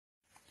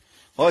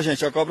Ó,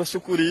 gente, a cobra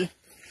sucuri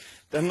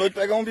terminou de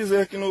pegar um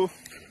bezerro aqui no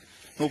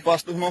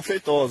pasto do irmão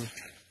Feitosa.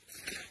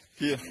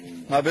 Aqui, ó,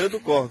 na beira do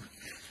córrego.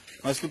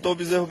 Nós escutou o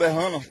bezerro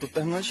berrando, ó. Tô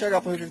terminando de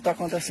chegar para ver o que está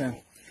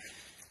acontecendo.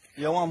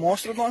 E é uma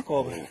amostra de uma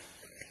cobra.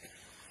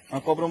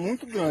 Uma cobra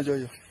muito grande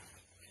aí, ó.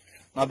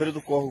 Na beira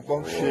do córrego, o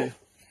córrego cheio.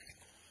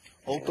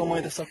 Olha o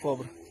tamanho dessa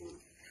cobra.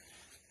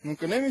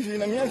 Nunca nem me vi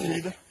na minha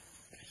vida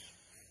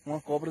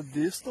uma cobra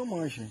desse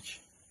tamanho,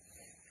 gente.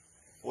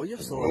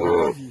 Olha só,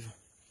 ela tá viva.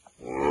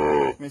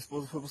 Minha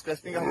esposa foi buscar a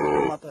espingarda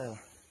para matar ela.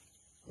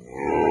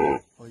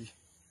 Olha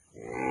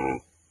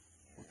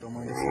o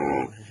tamanho dessa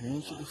cobra,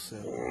 gente do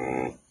céu.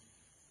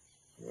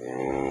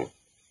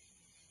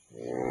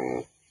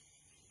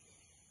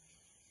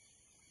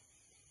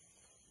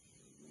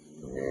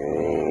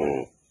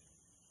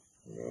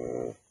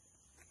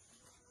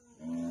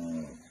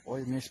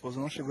 Olha, minha esposa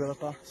não chegou, ela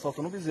tá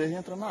soltando o bezerro e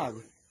entrando na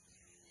água.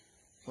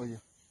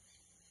 Olha.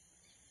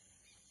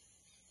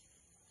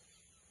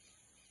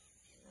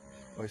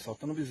 Olha,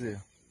 soltando o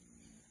bezerro.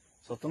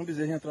 Soltando o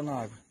bezerro e entrando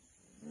na água.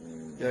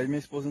 E aí minha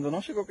esposa ainda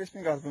não chegou com a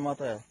espingarda para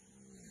matar ela.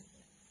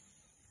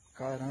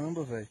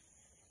 Caramba, velho.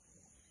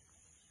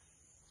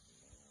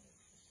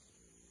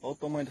 Olha o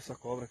tamanho dessa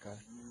cobra, cara.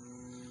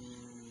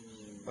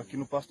 Aqui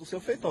no pasto do seu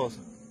Feitosa.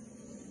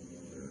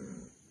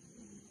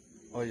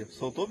 Olha,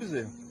 soltou o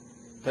bezerro.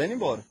 Tá indo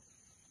embora.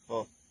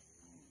 Ó.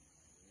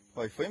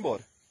 Olha, foi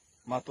embora.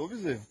 Matou o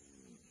bezerro.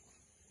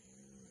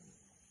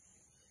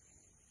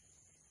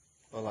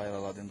 Olha lá ela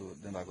lá dentro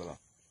da água lá.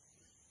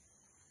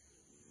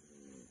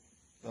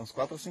 Dá uns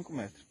 4 a 5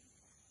 metros.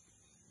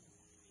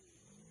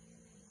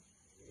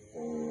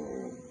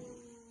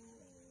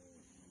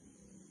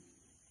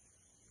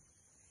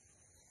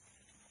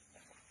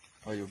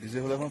 Aí o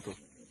bezerro levantou.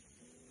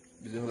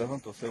 O bezerro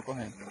levantou, saiu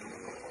correndo.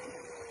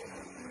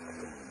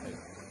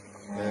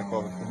 Aí a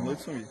cobra terminou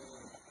de sumir.